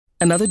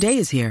Another day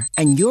is here,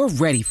 and you're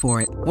ready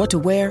for it. What to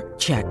wear?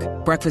 Check.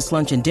 Breakfast,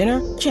 lunch, and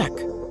dinner? Check.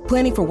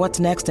 Planning for what's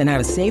next and how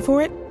to save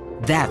for it?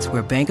 That's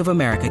where Bank of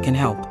America can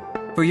help.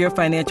 For your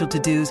financial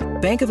to-dos,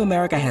 Bank of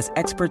America has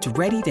experts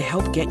ready to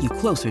help get you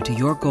closer to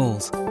your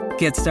goals.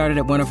 Get started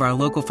at one of our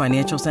local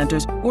financial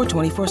centers or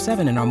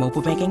 24/7 in our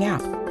mobile banking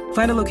app.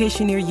 Find a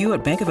location near you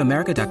at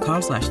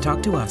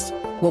bankofamerica.com/talktous.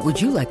 What would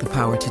you like the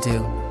power to do?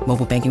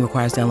 Mobile banking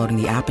requires downloading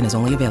the app and is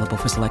only available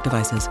for select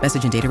devices.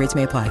 Message and data rates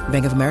may apply.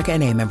 Bank of America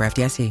N.A., member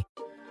FDIC.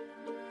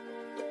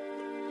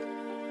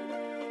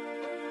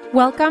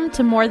 Welcome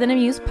to More Than a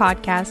Muse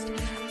podcast,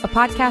 a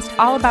podcast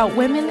all about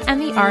women and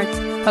the arts,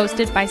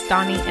 hosted by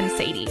Stani and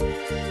Sadie.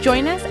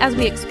 Join us as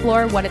we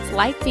explore what it's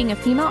like being a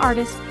female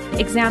artist,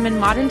 examine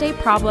modern-day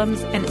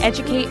problems, and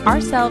educate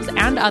ourselves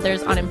and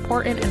others on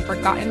important and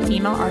forgotten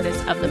female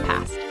artists of the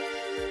past.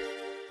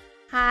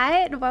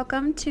 Hi, and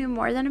welcome to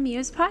More Than a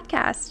Muse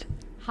podcast.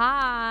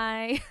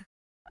 Hi.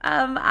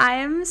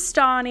 I'm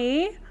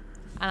Stani.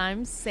 And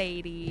I'm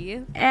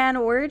Sadie.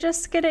 And we're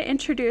just going to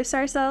introduce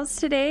ourselves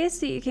today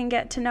so you can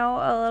get to know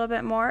a little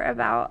bit more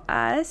about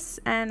us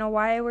and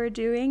why we're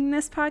doing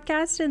this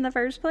podcast in the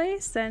first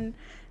place and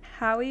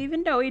how we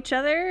even know each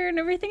other and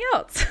everything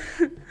else.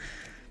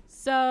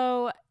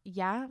 So,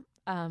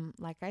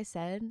 like I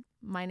said,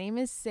 my name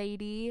is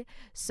Sadie.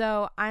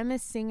 So I'm a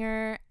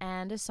singer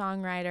and a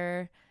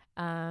songwriter.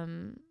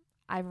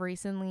 I've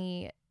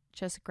recently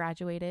just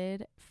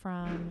graduated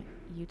from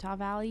Utah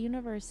Valley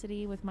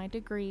University with my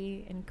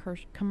degree in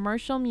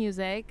commercial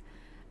music.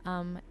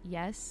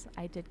 Yes,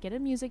 I did get a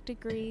music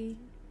degree.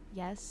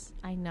 Yes,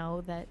 I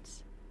know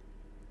that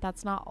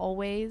that's not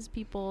always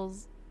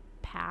people's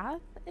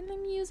path in the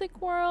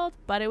music world,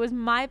 but it was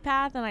my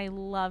path and I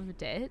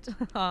loved it.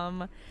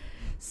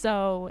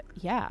 So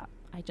yeah,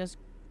 I just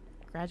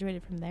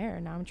graduated from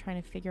there. Now I'm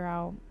trying to figure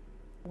out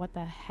what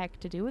the heck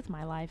to do with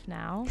my life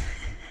now.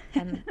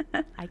 And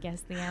I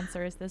guess the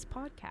answer is this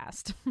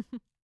podcast.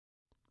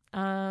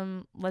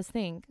 Let's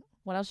think.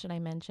 What else should I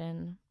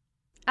mention?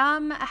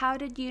 How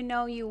did you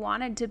know you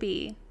wanted to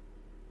be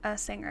a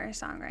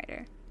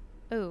singer-songwriter?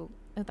 Oh,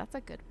 that's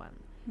a good one.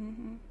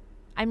 Mm-hmm.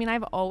 I mean,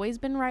 I've always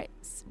been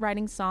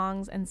writing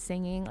songs and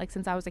singing, like,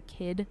 since I was a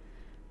kid.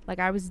 Like,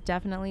 I was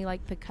definitely,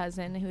 like, the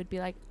cousin who would be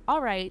like,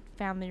 all right,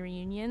 family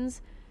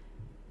reunions,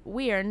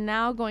 we are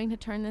now going to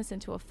turn this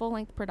into a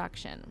full-length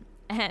production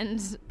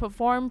and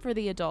perform for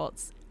the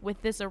adults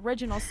with this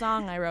original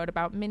song I wrote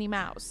about Minnie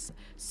Mouse.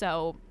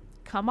 So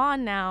come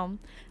on now.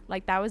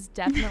 Like, that was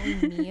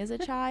definitely me as a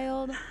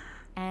child.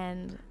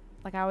 And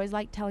like, I always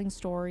liked telling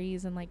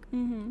stories, and like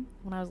when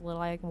I was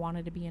little, I like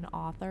wanted to be an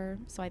author.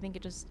 So I think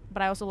it just,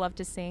 but I also love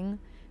to sing.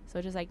 So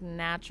it just like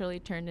naturally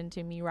turned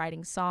into me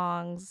writing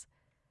songs.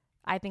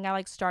 I think I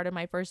like started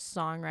my first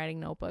songwriting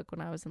notebook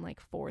when I was in like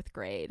 4th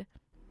grade.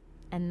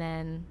 And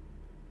then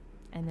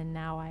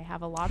now I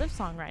have a lot of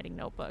songwriting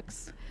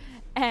notebooks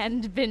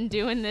and been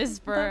doing this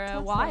for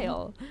a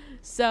while.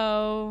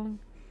 So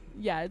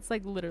yeah, it's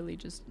like literally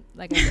just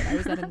like I said, I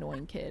was that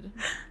annoying kid.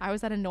 I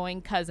was that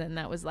annoying cousin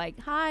that was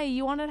like, hi,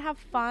 you want to have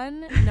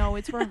fun? No,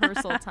 it's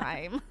rehearsal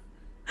time.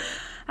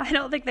 I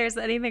don't think there's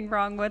anything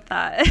wrong with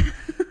that.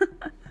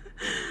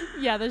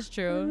 Yeah, that's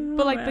true.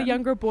 But like the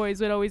younger boys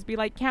would always be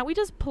like, can't we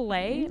just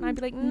play? And I'd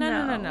be like,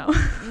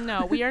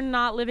 no, we are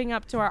not living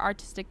up to our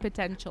artistic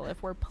potential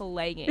if we're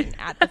playing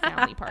at the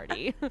family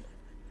party.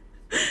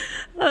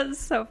 That's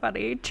so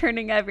funny,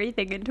 turning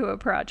everything into a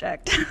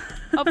project.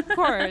 Of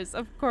course.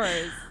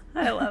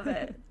 I love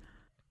it.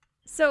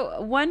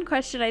 So one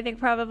question I think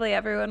probably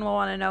everyone will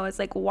want to know is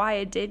like,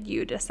 why did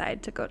you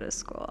decide to go to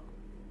school?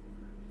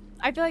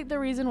 I feel like the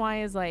reason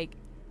why is like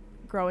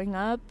growing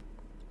up,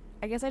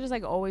 I guess I just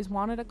like always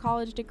wanted a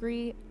college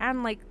degree,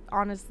 and like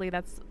honestly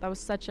that was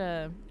such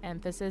a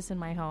emphasis in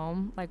my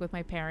home, like with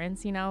my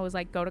parents, you know, it was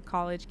like go to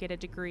college, get a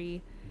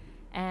degree.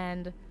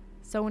 And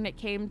so when it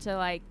came to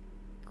like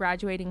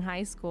graduating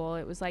high school,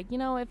 it was like, you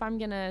know, if I'm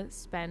gonna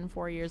spend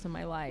 4 years of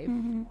my life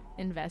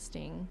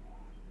investing,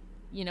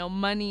 you know,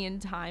 money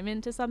and time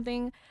into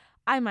something,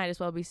 I might as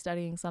well be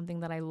studying something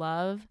that I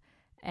love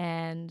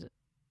and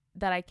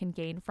that I can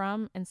gain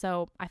from. And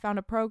so I found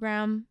a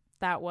program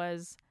that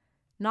was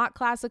not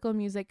classical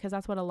music, because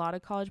that's what a lot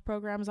of college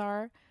programs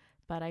are,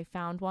 but I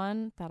found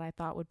one that I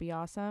thought would be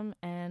awesome,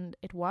 and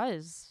it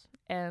was.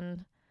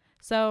 And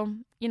so,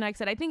 you know, like I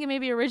said, I think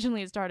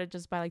originally it started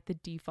just by like the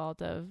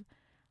default of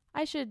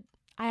I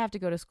have to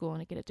go to school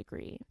and get a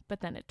degree, but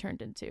then it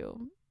turned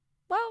into,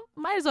 well,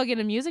 might as well get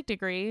a music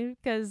degree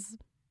because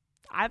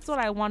that's what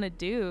I want to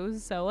do,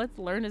 so let's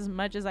learn as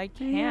much as I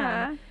can.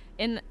 Yeah.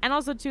 And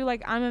also too,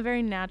 like, I'm a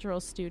very natural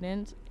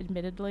student,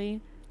 admittedly.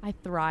 I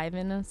thrive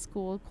in a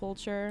school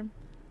culture.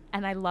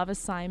 And I love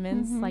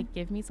assignments. Like,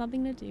 give me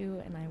something to do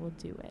and I will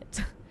do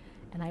it.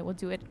 And I will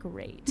do it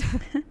great.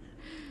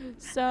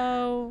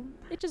 So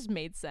it just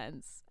made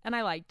sense. And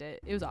I liked it.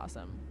 It was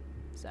awesome.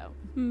 So.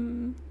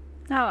 No,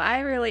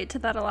 I relate to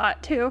that a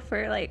lot too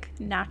for like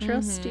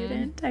natural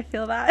student. I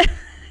feel that.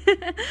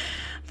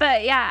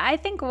 But yeah, I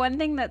think one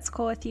thing that's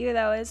cool with you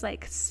though is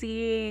like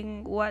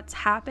seeing what's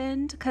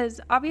happened,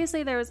 because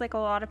obviously there was like a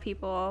lot of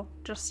people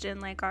just in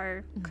like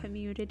our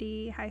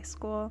community, high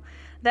school,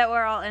 that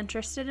were all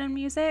interested in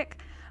music,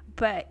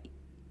 but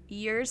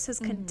yours has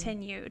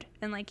continued,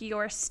 and like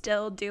you're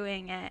still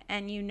doing it,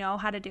 and you know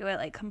how to do it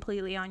like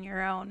completely on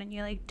your own, and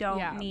you like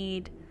don't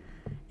need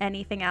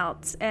anything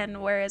else.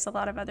 And whereas a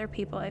lot of other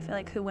people, I feel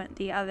like, who went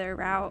the other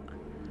route,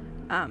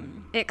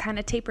 it kind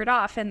of tapered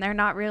off and they're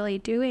not really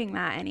doing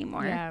that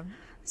anymore.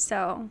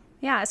 So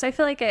I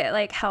feel like it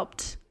like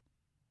helped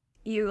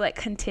you like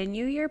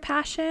continue your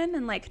passion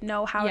and like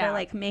know how to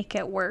like make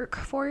it work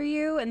for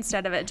you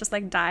instead of it just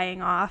like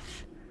dying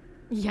off.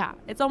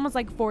 It's almost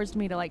like forced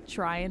me to like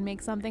try and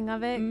make something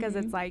of it, because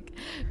it's like,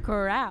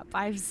 crap,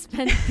 I've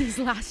spent these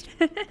last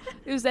it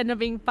was ended up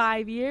being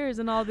 5 years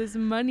and all this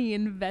money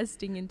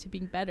investing into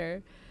being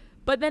better.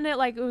 But then it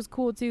was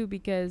cool too,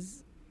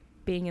 because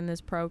being in this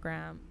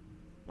program,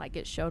 like,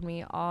 it showed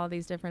me all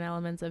these different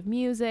elements of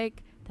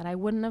music that I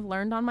wouldn't have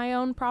learned on my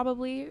own,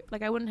 probably.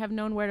 Like, I wouldn't have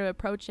known where to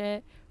approach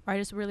it, or I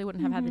just really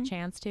wouldn't have had the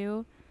chance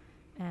to.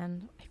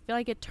 And I feel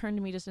like it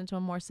turned me just into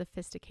a more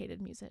sophisticated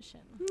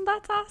musician.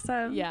 That's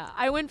awesome. Yeah.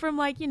 I went from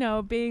like,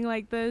 being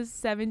like the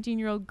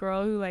 17-year-old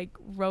girl who like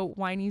wrote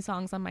whiny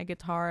songs on my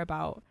guitar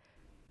about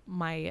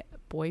my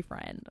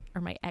boyfriend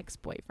or my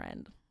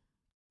ex-boyfriend.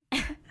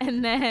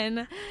 And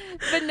then,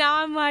 but now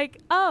I'm like,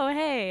 oh,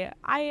 hey,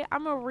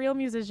 I'm a real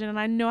musician and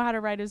I know how to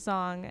write a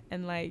song.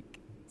 And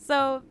like,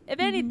 so if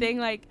anything,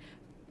 like,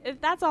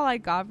 if that's all I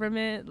got from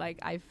it, like,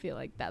 I feel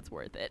like that's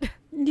worth it.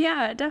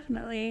 Yeah,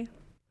 definitely.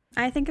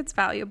 I think it's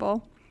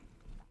valuable.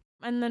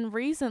 And then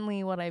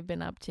recently what I've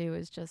been up to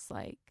is just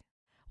like,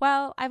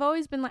 well, I've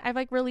always been like, I've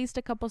like released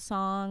a couple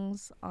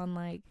songs on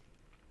like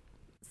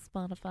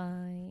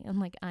Spotify and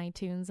like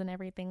iTunes and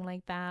everything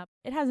like that.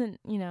 It hasn't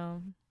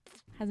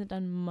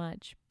done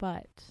much,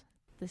 but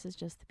this is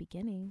just the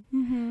beginning.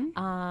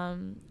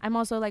 I'm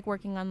also like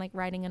working on like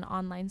writing an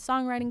online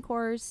songwriting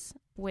course,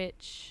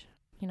 which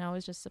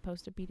is just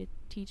supposed to be to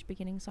teach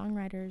beginning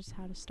songwriters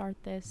how to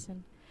start this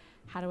and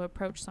how to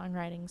approach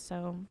songwriting.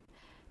 So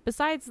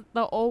besides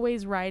the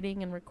always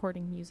writing and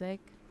recording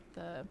music,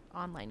 the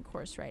online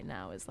course right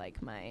now is like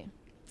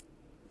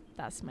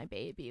that's my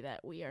baby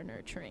that we are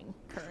nurturing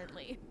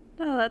currently.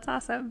 Oh, that's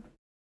awesome.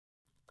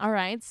 All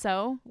right,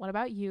 so what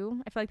about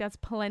you? I feel like that's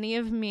plenty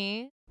of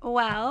me.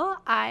 Well,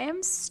 I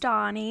am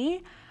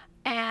Stani,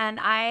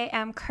 and I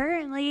am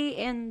currently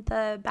in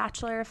the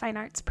Bachelor of Fine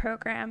Arts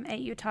program at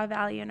Utah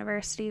Valley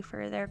University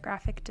for their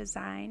graphic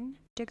design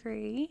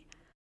degree.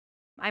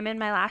 I'm in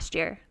my last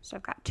year, so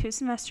I've got 2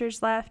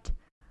 semesters left.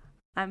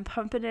 I'm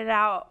pumping it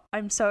out.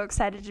 I'm so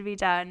excited to be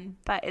done,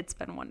 but it's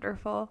been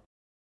wonderful.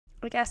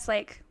 I guess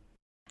like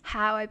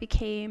how I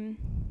became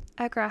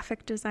a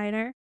graphic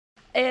designer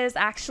is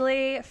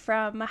actually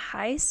from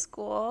high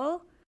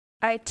school.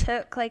 I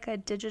took like a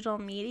digital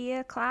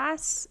media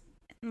class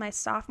my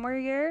sophomore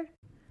year,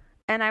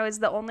 and I was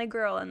the only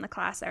girl in the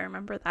class. I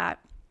remember that.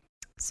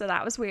 So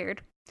that was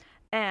weird.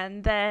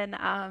 And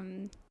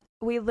then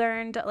we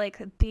learned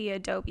like the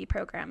Adobe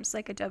programs,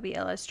 like Adobe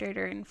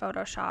Illustrator and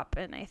Photoshop,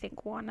 and I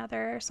think one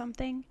other or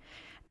something.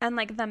 And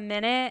like the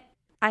minute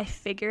I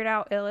figured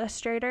out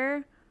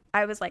Illustrator,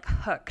 I was like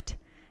hooked.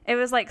 It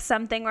was like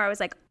something where I was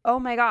like, oh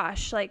my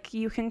gosh, like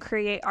you can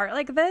create art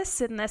like this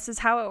and this is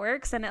how it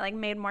works. And it like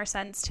made more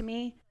sense to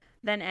me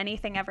than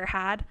anything ever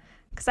had,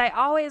 because I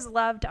always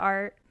loved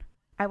art.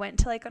 I went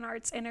to like an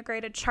arts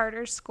integrated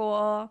charter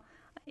school.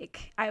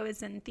 Like I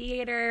was in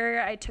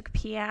theater, I took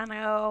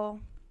piano,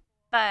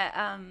 but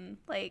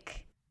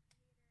like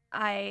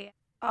I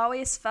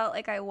always felt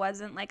like I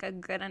wasn't like a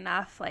good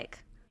enough like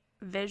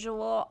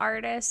visual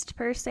artist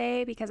per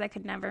se, because I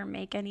could never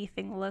make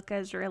anything look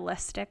as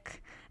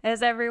realistic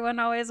as everyone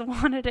always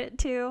wanted it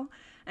to.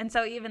 And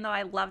so even though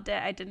I loved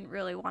it, I didn't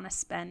really want to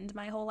spend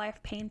my whole life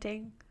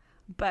painting.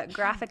 But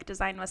graphic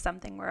design was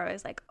something where I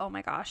was like, oh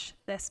my gosh,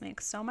 this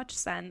makes so much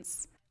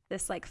sense.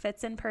 This like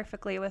fits in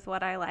perfectly with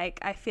what I like.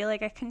 I feel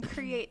like I can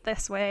create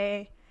this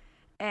way.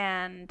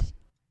 And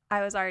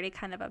I was already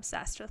kind of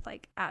obsessed with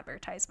like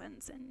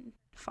advertisements and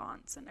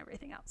fonts and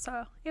everything else.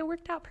 So it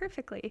worked out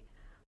perfectly.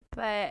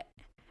 But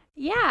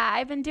yeah,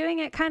 I've been doing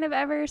it kind of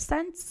ever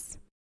since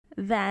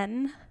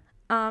then.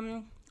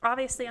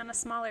 Obviously on a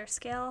smaller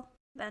scale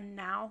than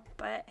now,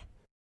 but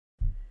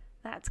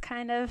that's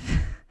kind of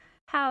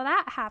how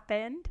that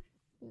happened.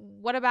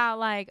 What about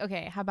like,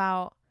 okay, how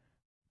about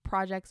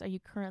projects are you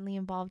currently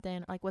involved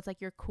in? Like, what's like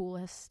your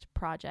coolest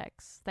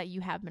projects that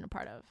you have been a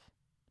part of?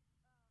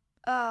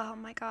 Oh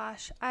my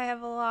gosh, I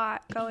have a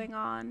lot going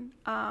on.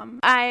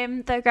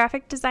 I'm the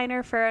graphic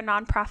designer for a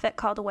nonprofit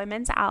called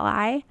Women's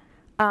Ally,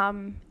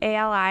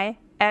 ALI.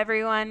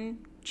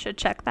 Everyone should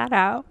check that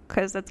out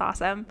because it's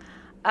awesome.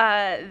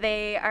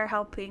 They are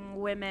helping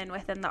women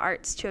within the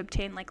arts to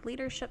obtain like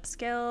leadership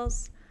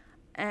skills.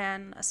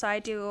 And so I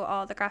do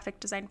all the graphic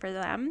design for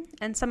them.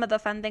 And some of the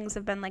fun things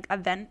have been like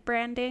event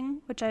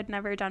branding, which I'd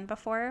never done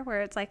before,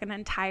 where it's like an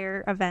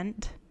entire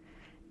event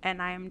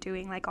and I'm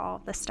doing like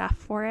all the stuff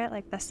for it,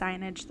 like the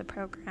signage, the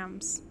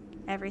programs,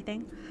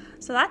 everything.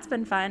 So that's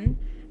been fun.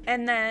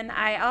 And then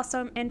I also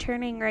am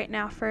interning right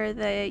now for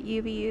the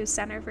UVU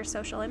Center for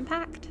Social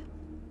Impact.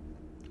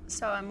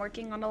 So I'm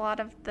working on a lot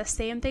of the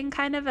same thing,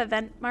 kind of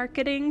event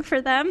marketing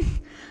for them.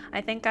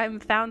 I think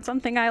I've found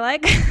something I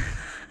like.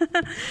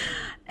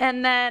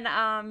 And then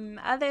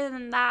other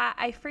than that,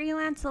 I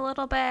freelance a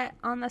little bit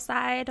on the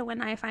side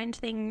when I find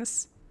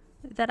things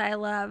that I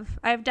love.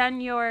 I've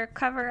done your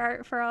cover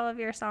art for all of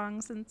your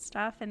songs and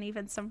stuff, and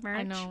even some merch.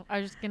 I know.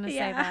 I was just going to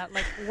say that.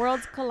 Like,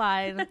 worlds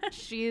collide.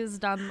 She's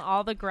done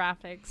all the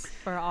graphics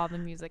for all the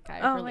music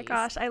I've released. Oh my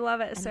gosh, I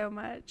love it so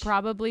much.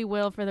 Probably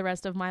will for the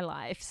rest of my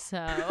life,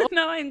 so.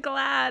 No, I'm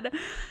glad.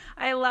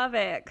 I love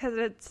it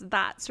because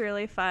that's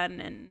really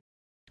fun, and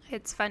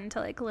it's fun to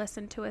like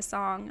listen to a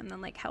song and then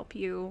like help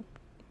you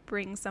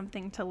bring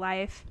something to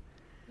life.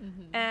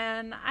 Mm-hmm.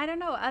 And I don't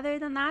know, other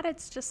than that,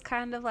 it's just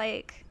kind of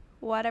like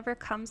whatever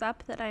comes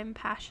up that I'm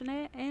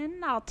passionate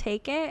in, I'll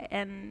take it.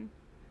 And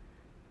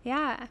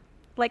yeah,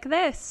 like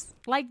this.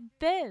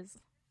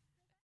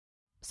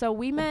 So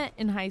we met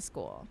in high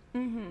school,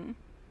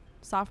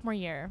 sophomore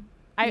year.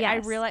 I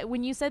realized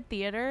when you said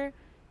theater,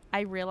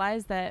 I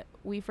realized that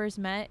we first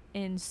met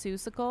in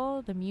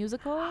Seussical, the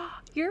musical.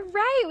 You're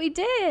right, we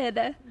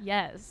did.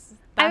 Yes.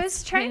 I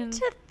was trying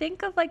to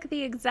think of like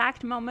the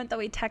exact moment that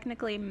we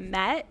technically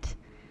met,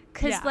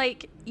 because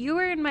like you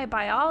were in my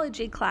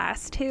biology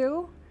class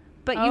too.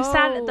 But you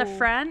sat at the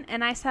front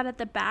and I sat at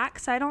the back,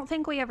 so I don't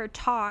think we ever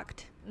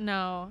talked.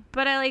 No.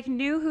 But I like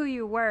knew who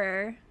you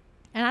were.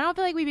 And I don't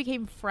feel like we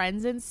became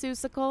friends in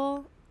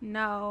Seussical.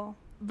 No.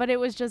 But it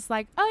was just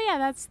like, oh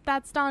yeah,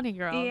 that's Donnie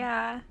girl.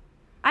 Yeah.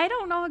 I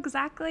don't know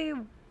exactly.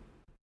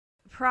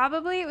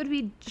 Probably it would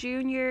be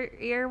junior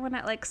year when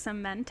it like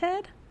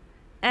cemented.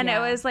 And it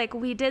was like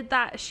we did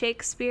that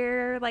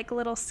Shakespeare like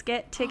little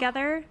skit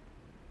together.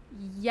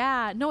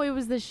 Yeah, no, it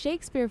was the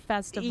Shakespeare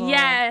Festival.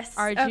 Yes,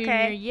 our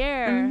junior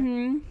year,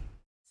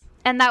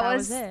 and that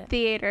was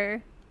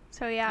theater.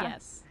 So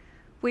yes,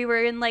 we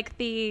were in like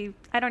I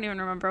don't even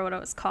remember what it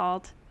was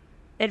called,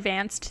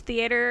 advanced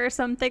theater or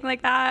something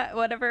like that.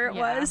 Whatever it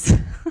was.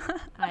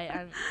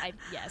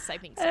 Yes, I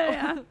think so.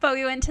 Yeah. But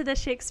we went to the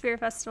Shakespeare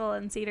Festival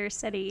in Cedar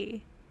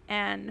City,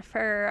 and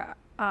for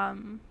our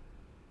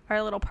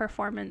little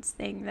performance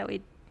thing that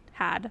we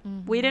had,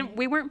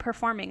 we weren't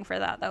performing for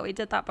that though. We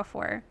did that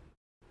before.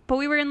 But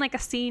we were in like a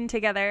scene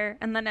together,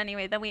 and then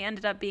then we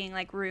ended up being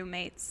like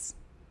roommates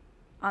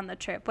on the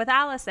trip with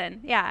Allison.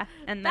 Yeah,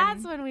 and then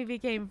that's when we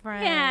became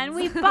friends. Yeah, and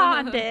we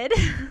bonded.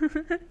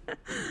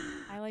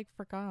 I like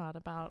forgot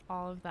about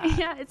all of that.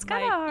 Yeah, it's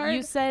kind of hard.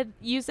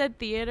 You said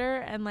theater,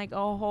 and like a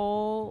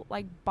whole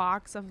like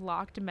box of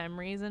locked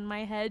memories in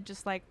my head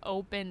just like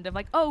opened of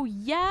like, oh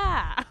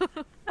yeah.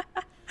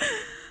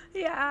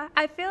 Yeah,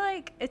 I feel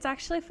like it's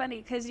actually funny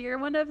because you're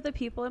one of the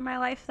people in my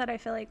life that I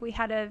feel like we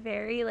had a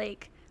very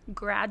like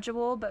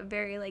gradual but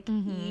very like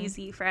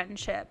easy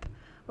friendship,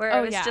 where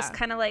it was just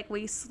kind of like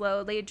we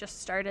slowly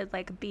just started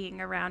like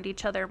being around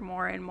each other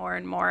more and more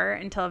and more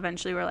until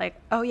eventually we're like,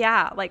 oh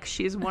yeah, like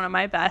she's one of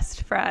my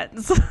best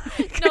friends.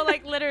 No,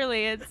 like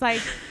literally it's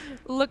like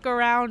look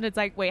around, it's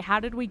like, wait, how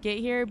did we get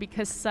here?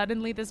 Because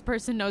suddenly this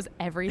person knows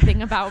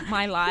everything about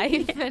my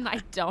life and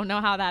I don't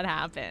know how that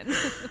happened.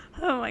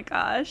 Oh my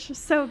gosh,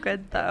 so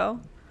good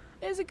though.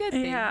 It's a good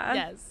thing. Yeah.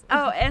 Yes.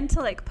 Oh, and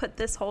to like put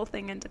this whole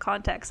thing into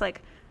context,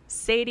 like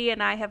Sadie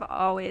and I have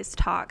always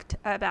talked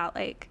about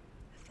like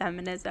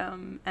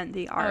feminism and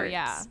the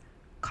arts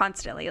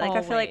constantly. Like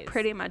always. I feel like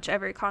pretty much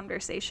every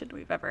conversation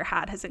we've ever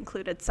had has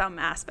included some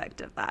aspect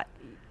of that.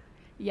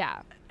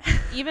 Yeah.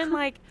 Even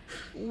like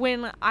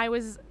when I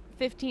was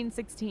 15,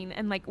 16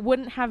 and like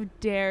wouldn't have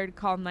dared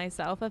call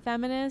myself a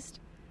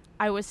feminist,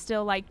 I was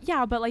still like,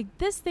 yeah, but like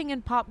this thing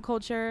in pop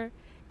culture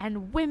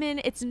and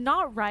women, it's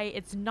not right.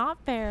 It's not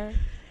fair.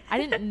 I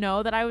didn't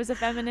know that I was a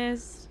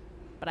feminist,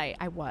 but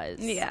I was.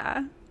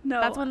 Yeah.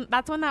 No.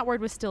 That's when that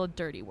word was still a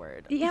dirty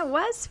word. Yeah, it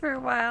was for a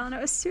while, and it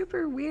was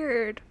super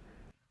weird.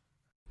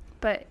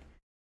 But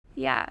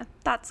yeah,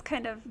 that's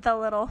kind of the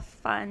little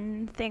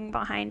fun thing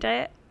behind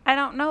it. I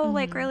don't know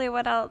like really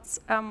what else.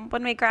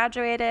 When we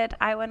graduated,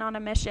 I went on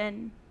a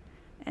mission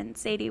and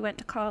Sadie went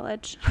to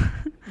college.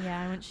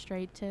 Yeah, I went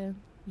straight to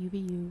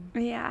UVU.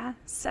 Yeah.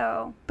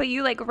 So, but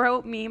you like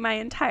wrote me my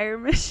entire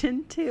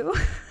mission too.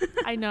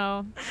 I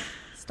know.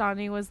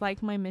 Stani was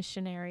like my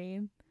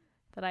missionary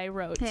that I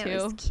wrote to.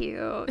 It was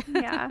cute.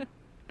 Yeah.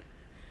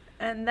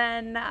 And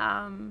then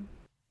I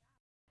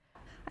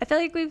feel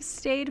like we've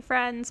stayed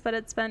friends, but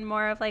it's been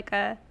more of like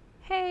a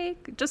hey,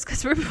 just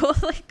because we're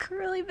both like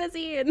really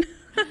busy and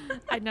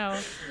I know.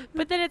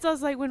 But then it's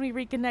also like when we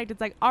reconnect,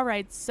 it's like, all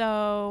right,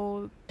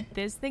 so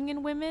this thing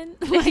in women,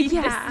 like,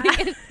 yeah,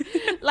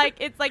 like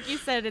it's like you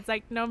said, it's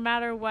like no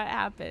matter what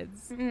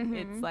happens,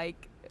 it's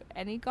like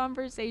any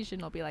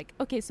conversation will be like,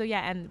 okay, so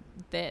yeah, and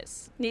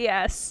this.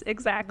 Yes,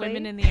 exactly.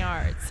 Women in the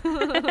arts.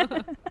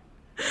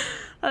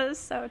 That is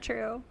so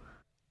true.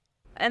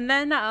 And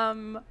then,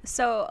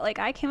 so like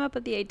I came up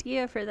with the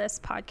idea for this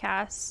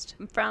podcast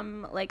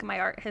from like my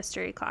art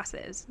history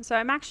classes. So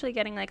I'm actually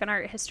getting like an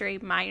art history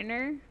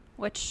minor,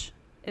 which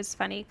is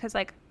funny because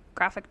like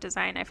graphic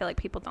design. I feel like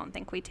people don't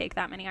think we take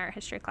that many art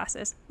history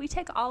classes. We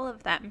take all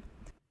of them.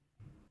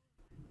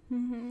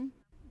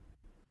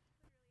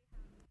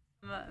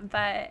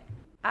 But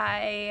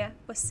I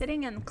was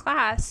sitting in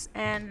class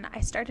and I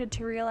started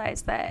to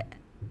realize that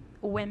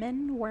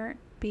women weren't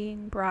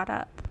being brought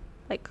up,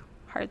 like,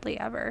 hardly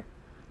ever.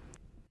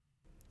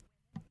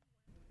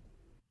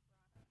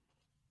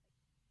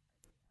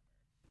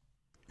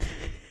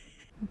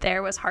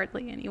 There was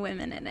hardly any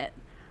women in it.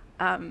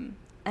 And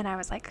I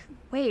was like,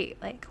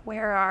 wait, like,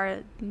 where are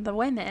the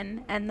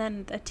women? And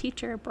then the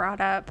teacher brought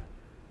up,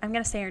 I'm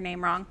going to say her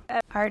name wrong,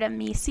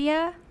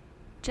 Artemisia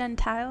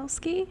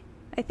Gentileschi,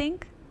 I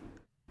think.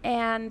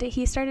 And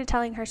he started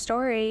telling her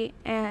story,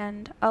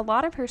 and a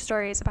lot of her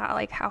story is about,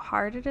 like, how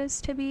hard it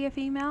is to be a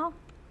female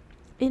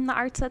in the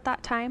arts at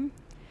that time.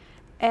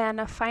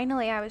 And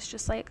finally, I was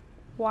just like,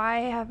 why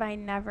have I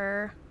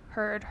never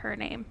heard her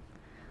name?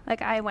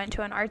 Like, I went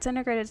to an arts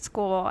integrated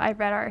school. I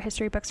read art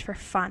history books for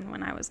fun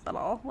when I was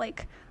little.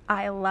 Like,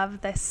 I love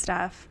this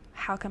stuff.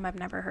 How come I've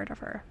never heard of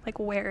her? Like,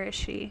 where is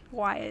she?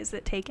 Why is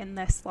it taken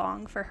this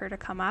long for her to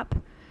come up?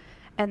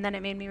 And then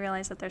it made me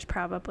realize that there's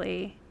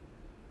probably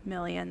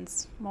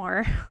millions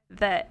more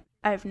that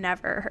I've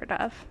never heard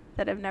of,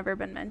 that have never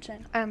been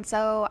mentioned. And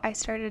so I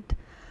started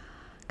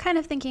kind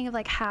of thinking of,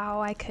 like,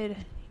 how I could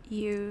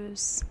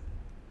use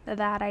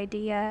that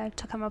idea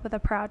to come up with a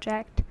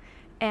project.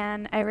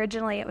 And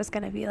originally it was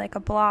going to be like a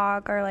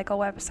blog or like a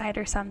website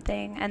or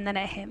something. And then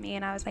it hit me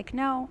and I was like,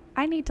 no,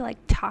 I need to, like,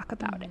 talk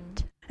about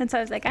it. And so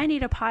I was like, I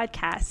need a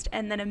podcast.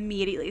 And then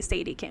immediately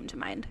Sadie came to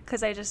mind,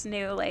 because I just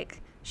knew,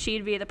 like,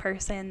 she'd be the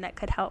person that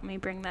could help me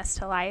bring this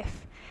to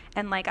life.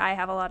 And, like, I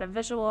have a lot of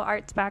visual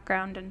arts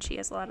background and she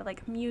has a lot of,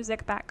 like,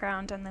 music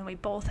background. And then we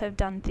both have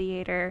done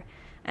theater.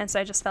 And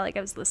so I just felt like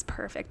it was this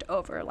perfect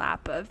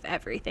overlap of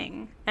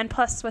everything. And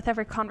plus, with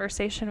every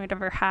conversation we'd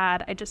ever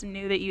had, I just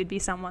knew that you'd be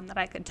someone that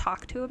I could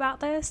talk to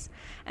about this.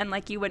 And,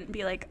 like, you wouldn't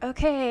be like,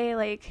 okay,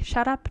 like,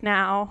 shut up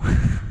now.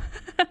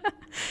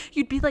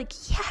 You'd be like,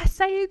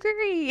 yes, I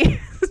agree.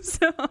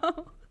 So.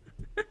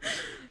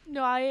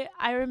 No,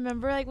 I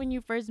remember, like, when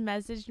you first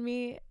messaged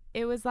me,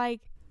 it was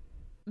like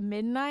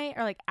midnight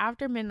or like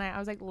after midnight. I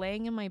was like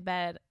laying in my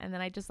bed, and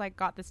then I just like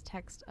got this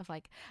text of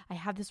like, I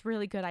have this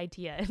really good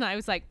idea, and I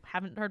was like,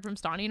 haven't heard from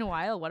Stani in a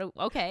while,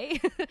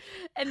 okay.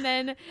 And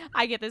then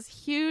I get this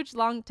huge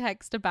long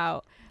text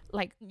about,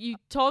 like, you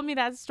told me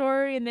that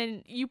story, and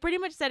then you pretty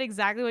much said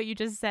exactly what you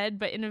just said,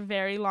 but in a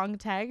very long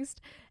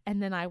text.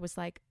 And then I was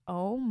like,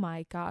 oh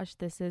my gosh,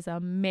 this is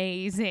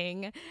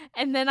amazing.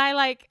 And then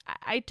I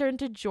turned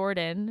to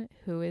Jordan,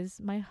 who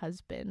is my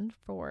husband,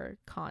 for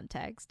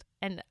context.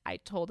 And I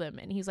told him,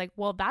 and he's like,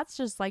 well, that's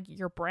just like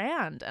your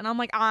brand. And I'm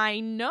like, I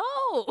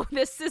know,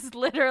 this is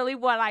literally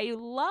what I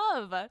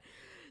love.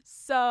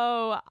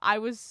 So I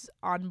was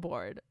on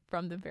board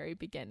from the very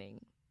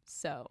beginning.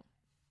 So.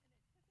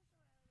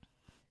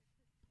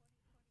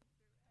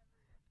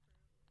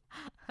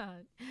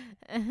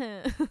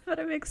 But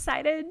I'm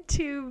excited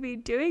to be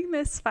doing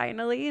this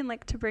finally, and,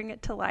 like, to bring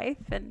it to life,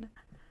 and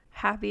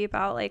happy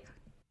about, like,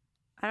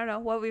 I don't know,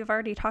 what we've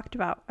already talked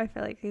about. I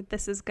feel like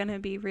this is going to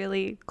be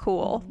really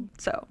cool.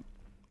 So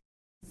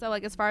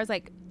like, as far as,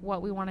 like,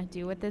 what we want to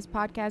do with this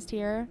podcast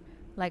here,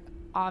 like,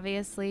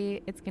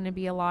 obviously it's going to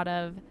be a lot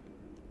of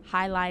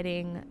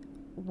highlighting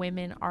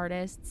women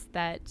artists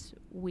that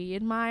we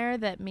admire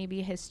that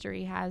maybe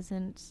history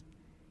hasn't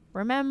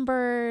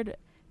remembered,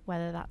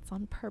 whether that's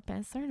on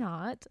purpose or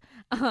not,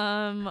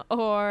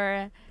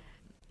 or,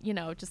 you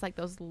know, just like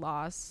those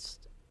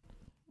lost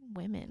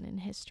women in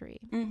history.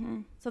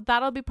 So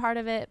that'll be part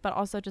of it, but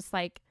also just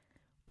like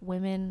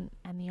women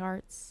and the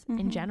arts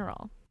in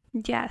general.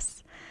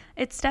 Yes,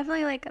 it's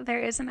definitely like there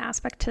is an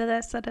aspect to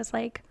this that is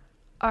like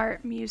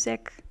art,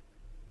 music,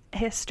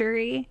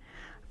 history,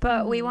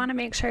 but we want to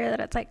make sure that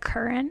it's like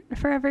current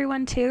for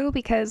everyone too,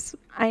 because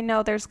I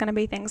know there's going to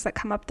be things that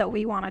come up that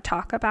we want to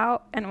talk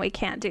about, and we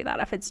can't do that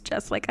if it's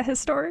just like a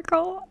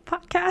historical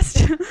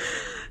podcast.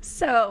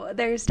 So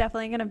there's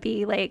definitely going to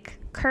be like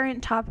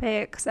current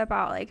topics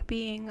about like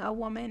being a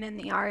woman in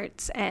the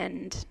arts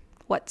and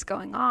what's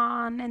going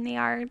on in the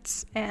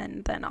arts,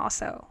 and then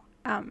also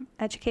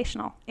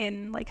educational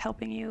in like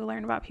helping you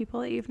learn about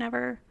people that you've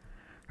never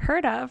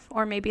heard of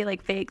or maybe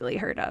like vaguely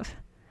heard of.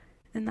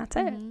 And that's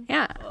it.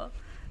 Yeah. Cool.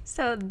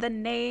 So the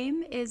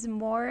name is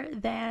More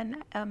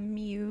Than a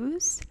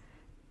Muse,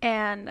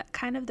 and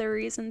kind of the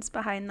reasons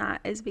behind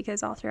that is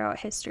because all throughout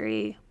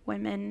history,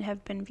 women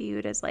have been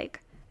viewed as like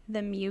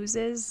the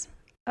muses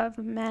of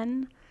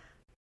men.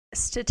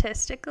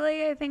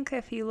 Statistically, I think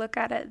if you look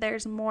at it,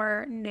 there's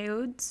more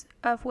nudes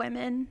of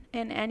women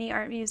in any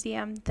art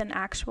museum than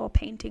actual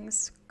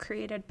paintings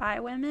created by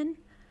women,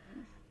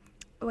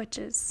 which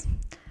is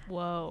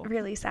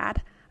really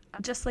sad.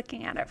 Just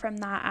looking at it from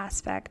that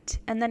aspect.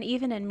 And then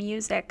even in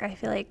music, I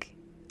feel like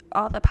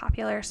all the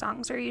popular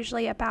songs are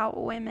usually about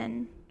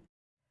women.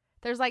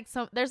 There's like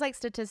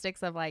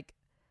statistics of like,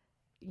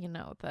 you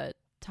know, the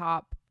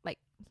top, like,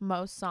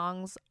 most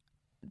songs,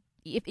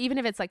 even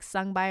if it's like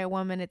sung by a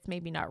woman, it's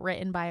maybe not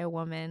written by a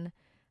woman.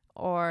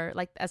 or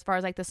like as far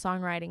as like the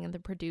songwriting and the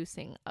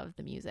producing of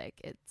the music,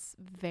 it's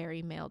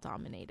very male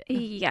dominated.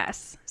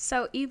 Yes.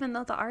 So even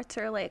though the arts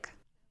are like,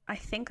 I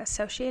think,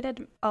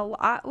 associated a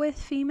lot with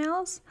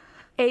females,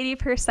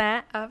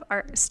 80% of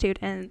art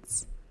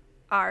students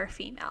are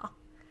female.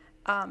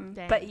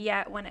 But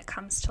yet when it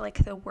comes to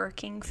like the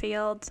working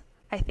field,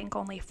 I think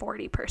only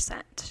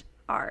 40%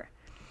 are.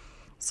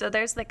 So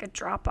there's like a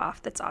drop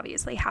off that's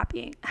obviously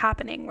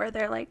happening where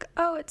they're like,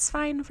 oh, it's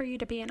fine for you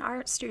to be an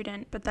art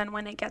student. But then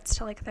when it gets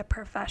to like the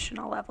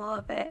professional level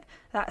of it,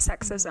 that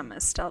sexism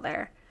is still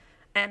there.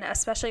 And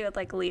especially with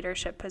like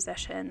leadership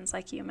positions,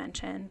 like you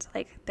mentioned,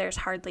 like there's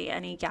hardly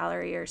any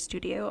gallery or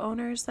studio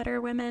owners that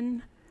are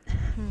women.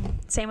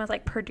 Same with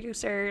like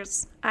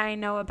producers. I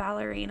know a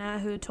ballerina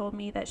who told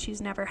me that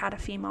she's never had a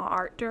female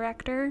art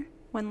director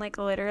when like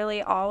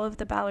literally all of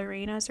the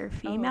ballerinas are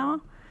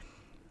female.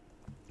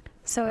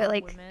 So it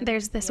like women.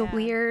 There's this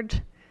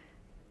weird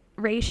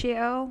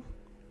ratio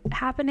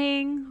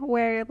happening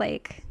where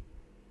like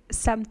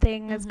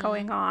something is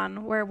going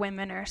on where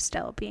women are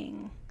still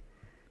being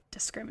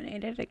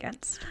discriminated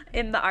against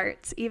in the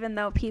arts, even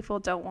though people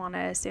don't want to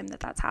assume that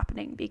that's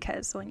happening,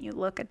 because when you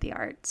look at the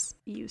arts,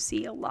 you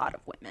see a lot of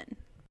women.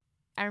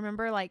 I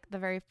remember like the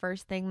very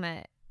first thing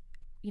that,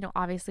 you know,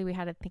 obviously we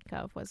had to think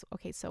of was,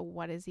 okay, so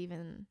what is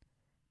even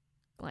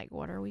like,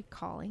 what are we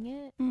calling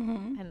it?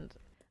 And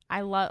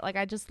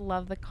I just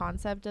love the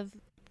concept of,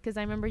 because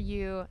I remember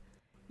you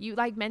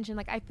like mentioned,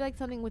 like, I feel like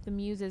something with the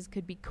muses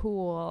could be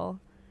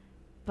cool,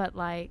 but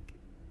like,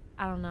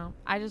 I don't know.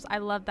 I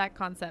love that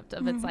concept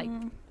of it's like,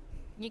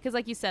 because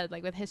like you said,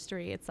 like with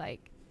history, it's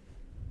like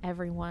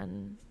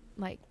everyone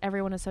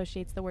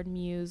associates the word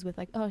muse with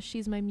like, oh,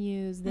 she's my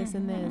muse, this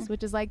and this,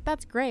 which is like,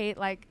 that's great.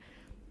 Like,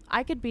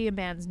 I could be a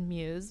man's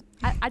muse.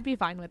 I'd be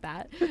fine with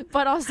that.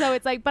 But also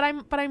it's like, but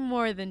I'm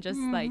more than just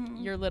like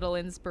your little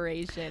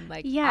inspiration.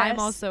 Like, yes. I'm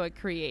also a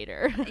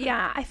creator.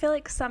 Yeah. I feel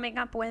like summing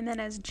up women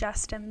as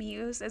just a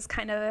muse is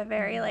kind of a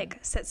very like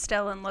sit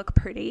still and look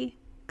pretty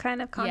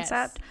kind of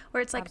concept,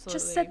 where it's like, absolutely,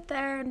 just sit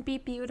there and be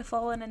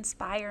beautiful and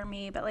inspire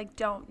me, but like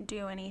don't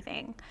do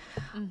anything.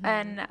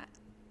 And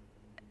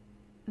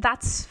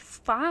that's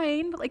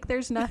fine. Like,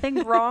 there's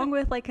nothing wrong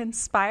with like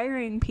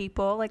inspiring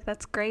people. Like,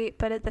 that's great.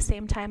 But at the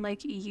same time,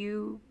 like,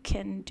 you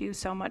can do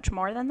so much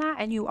more than that,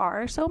 and you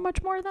are so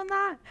much more than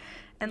that.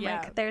 And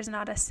like, there's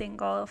not a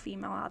single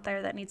female out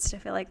there that needs to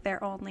feel like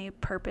their only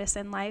purpose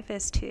in life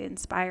is to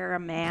inspire a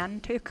man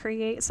to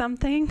create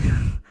something.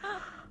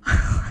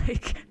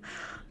 Like,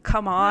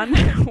 come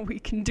on, we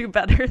can do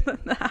better than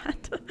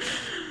that.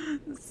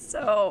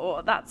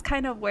 So that's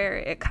kind of where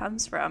it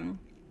comes from.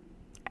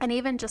 And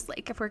even just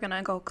like, if we're going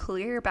to go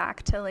clear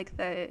back to like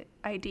the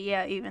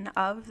idea even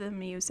of the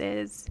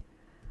muses,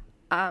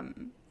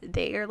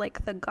 they are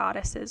like the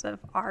goddesses of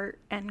art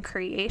and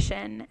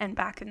creation. And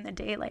back in the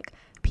day, like,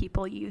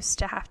 people used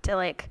to have to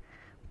like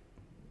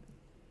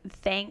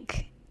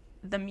thank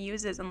the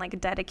muses and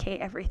like dedicate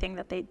everything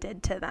that they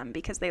did to them,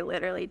 because they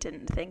literally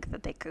didn't think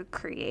that they could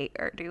create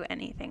or do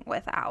anything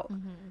without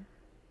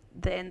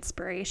the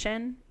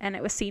inspiration. And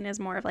it was seen as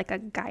more of like a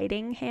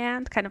guiding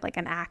hand, kind of like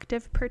an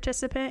active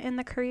participant in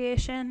the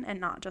creation, and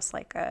not just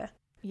like a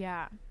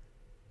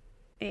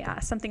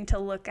something to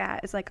look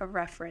at as like a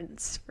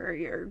reference for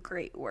your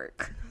great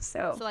work.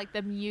 So like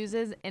the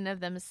muses in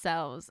of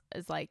themselves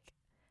is like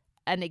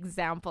an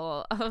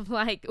example of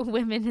like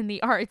women in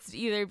the arts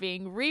either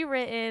being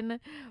rewritten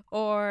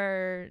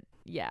or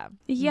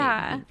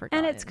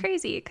and it's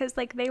crazy because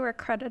like they were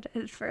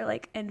credited for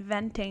like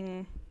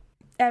inventing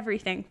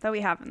everything that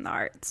we have in the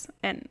arts,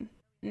 and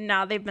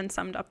now they've been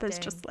summed up as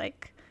just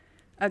like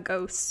a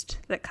ghost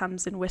that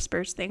comes and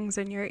whispers things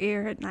in your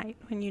ear at night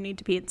when you need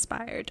to be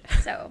inspired.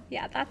 So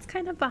yeah, that's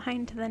kind of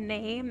behind the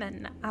name,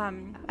 and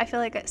I feel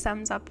like it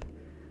sums up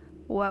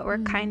what we're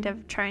kind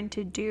of trying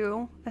to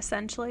do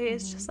essentially,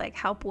 is just like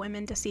help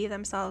women to see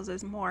themselves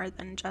as more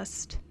than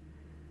just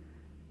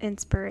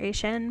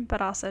inspiration,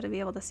 but also to be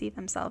able to see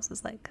themselves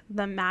as like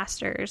the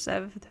masters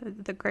of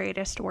the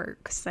greatest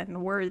works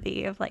and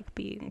worthy of like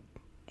being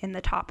in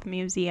the top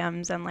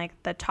museums and like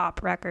the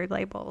top record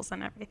labels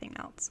and everything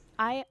else.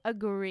 I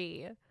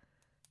agree.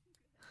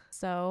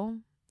 So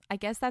I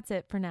guess that's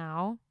it for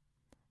now.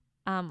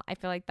 I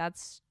feel like that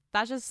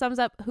just sums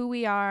up who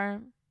we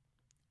are,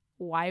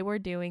 why we're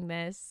doing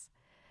this.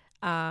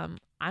 I'm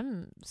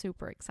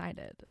super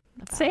excited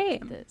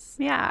about this.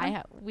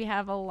 Yeah. We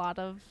have a lot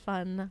of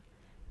fun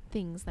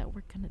things that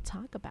we're going to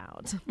talk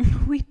about.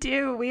 We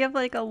do. We have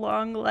like a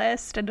long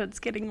list, and it's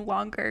getting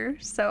longer.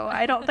 So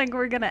I don't think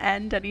we're going to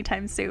end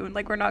anytime soon.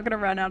 Like, we're not going to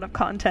run out of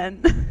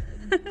content.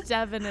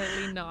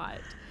 Definitely not.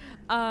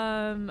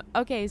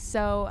 Okay,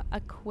 so a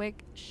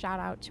quick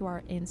shout out to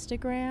our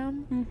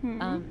Instagram.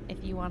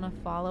 If you want to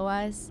follow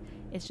us,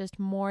 it's just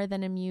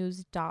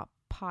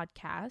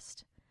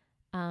morethanamuse.podcast.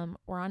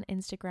 We're on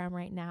Instagram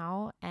right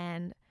now,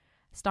 and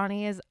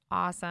Stani is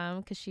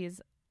awesome because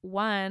she's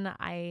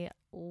I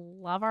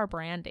love our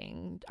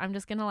branding. I'm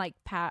just gonna like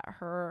pat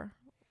her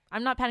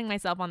I'm not patting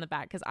myself on the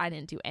back because I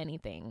didn't do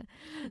anything.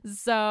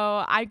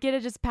 So I get to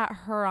just pat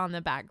her on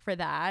the back for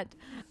that.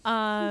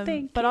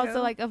 Thank but you.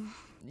 Also like,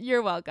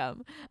 you're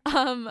welcome.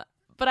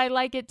 But I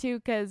like it too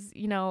because,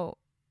 you know,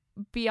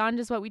 beyond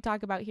just what we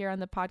talk about here on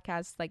the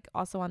podcast, like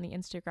also on the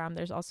Instagram,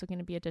 there's also going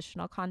to be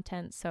additional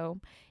content. So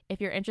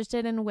if you're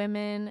interested in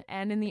women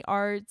and in the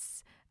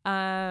arts,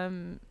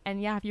 and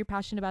yeah, if you're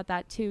passionate about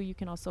that too, you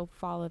can also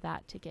follow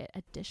that to get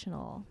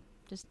additional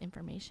just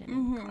information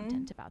and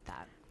content about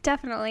that.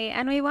 Definitely.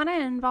 And we want to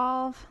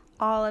involve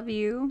all of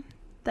you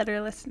that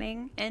are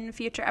listening in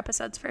future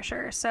episodes for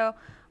sure. So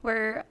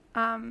we're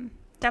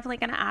definitely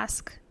going to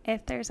ask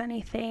if there's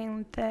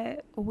anything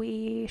that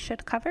we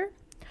should cover,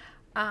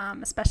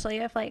 especially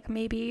if like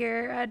maybe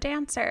you're a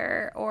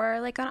dancer or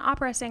like an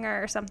opera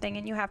singer or something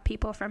and you have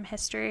people from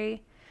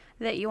history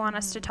that you want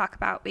us to talk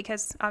about,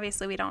 because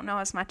obviously we don't know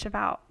as much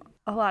about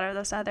a lot of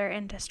those other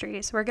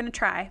industries. We're going to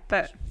try,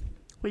 but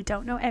we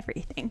don't know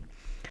everything.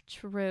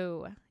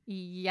 True.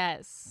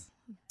 Yes.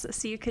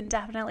 So you can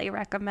definitely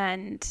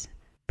recommend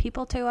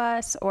people to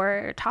us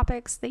or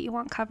topics that you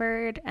want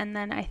covered. And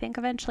then I think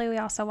eventually we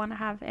also want to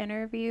have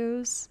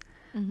interviews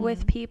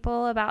with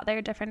people about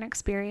their different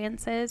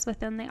experiences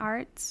within the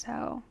arts.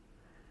 So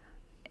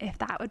if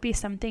that would be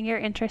something you're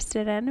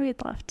interested in,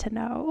 we'd love to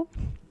know.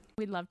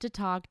 We'd love to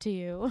talk to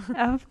you.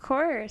 Of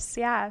course.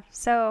 Yeah.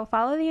 So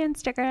follow the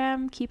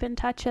Instagram, keep in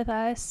touch with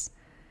us.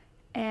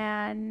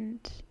 And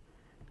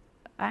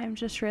I'm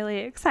just really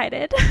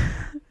excited.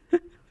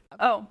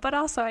 Oh, but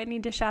also I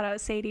need to shout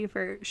out Sadie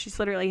for, she's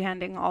literally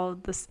handling all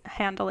of the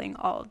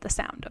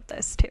sound of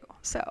this too.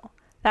 So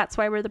that's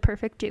why we're the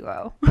perfect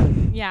duo.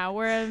 Yeah,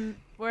 we're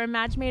a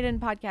match made in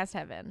podcast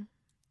heaven.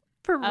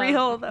 For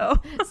real though.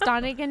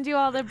 Stani can do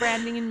all the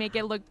branding and make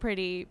it look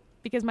pretty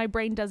because my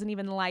brain doesn't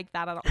even like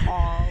that at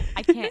all.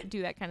 I can't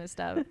do that kind of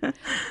stuff.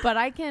 But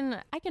I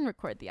can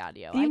record the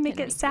audio. You make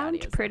it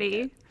sound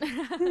pretty.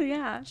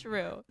 Yeah.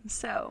 True.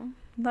 So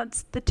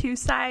that's the two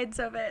sides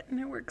of it, and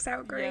it works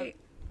out great. Yep.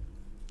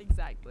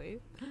 Exactly.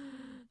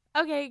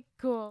 Okay,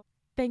 cool.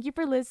 Thank you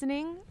for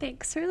listening.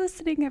 Thanks for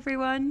listening,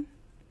 everyone.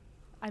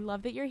 I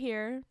love that you're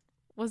here.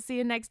 We'll see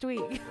you next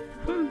week.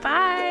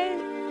 Bye.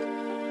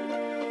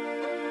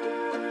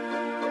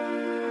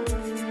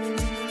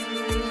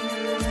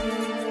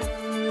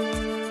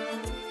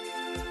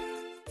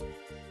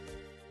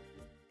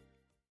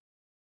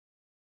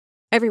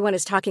 Everyone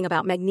is talking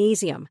about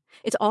magnesium.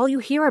 It's all you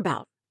hear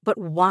about. But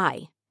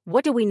why?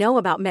 What do we know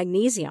about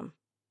magnesium?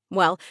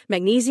 Well,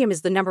 magnesium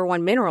is the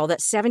 #1 mineral that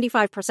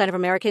 75% of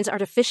Americans are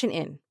deficient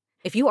in.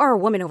 If you are a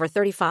woman over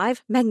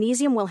 35,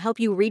 magnesium will help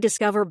you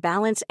rediscover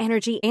balance,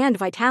 energy, and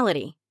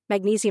vitality.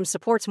 Magnesium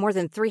supports more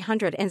than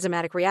 300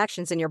 enzymatic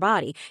reactions in your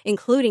body,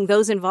 including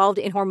those involved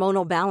in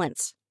hormonal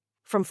balance.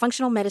 From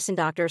functional medicine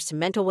doctors to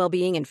mental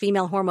well-being and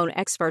female hormone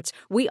experts,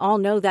 we all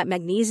know that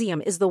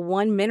magnesium is the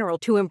one mineral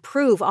to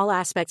improve all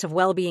aspects of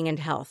well-being and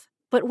health.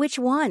 But which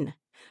one?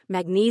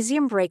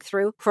 Magnesium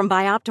Breakthrough from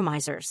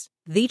Bioptimizers,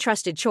 the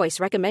trusted choice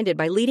recommended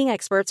by leading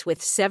experts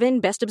with 7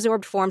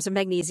 best-absorbed forms of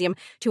magnesium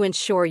to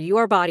ensure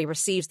your body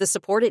receives the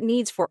support it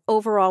needs for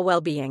overall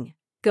well-being.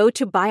 Go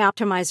to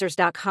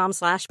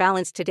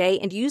bioptimizers.com/balance today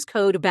and use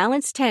code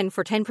BALANCE10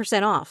 for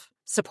 10% off.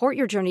 Support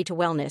your journey to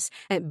wellness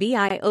at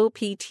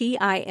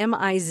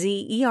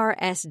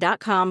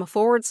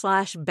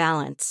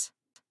bioptimizers.com/balance.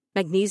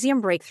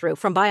 Magnesium Breakthrough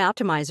from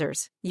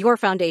Bioptimizers, your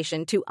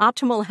foundation to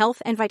optimal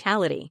health and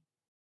vitality.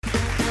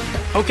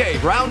 Okay,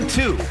 round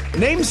 2.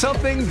 Name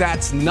something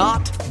that's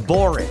not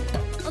boring.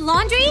 A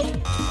laundry?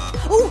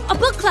 Ooh, a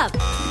book club.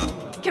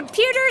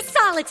 Computer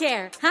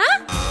solitaire,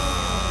 huh?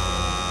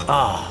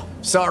 Ah,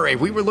 sorry,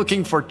 we were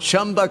looking for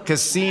Chumba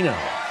Casino.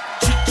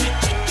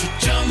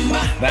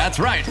 That's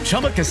right,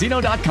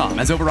 ChumbaCasino.com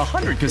has over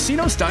 100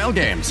 casino-style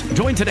games.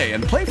 Join today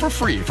and play for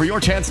free for your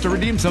chance to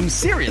redeem some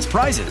serious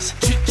prizes.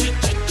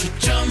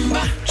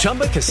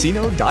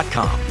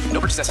 ChumbaCasino.com. No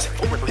purchase necessary.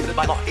 Void where prohibited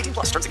by law.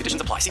 18+ terms and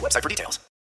conditions apply. See website for details.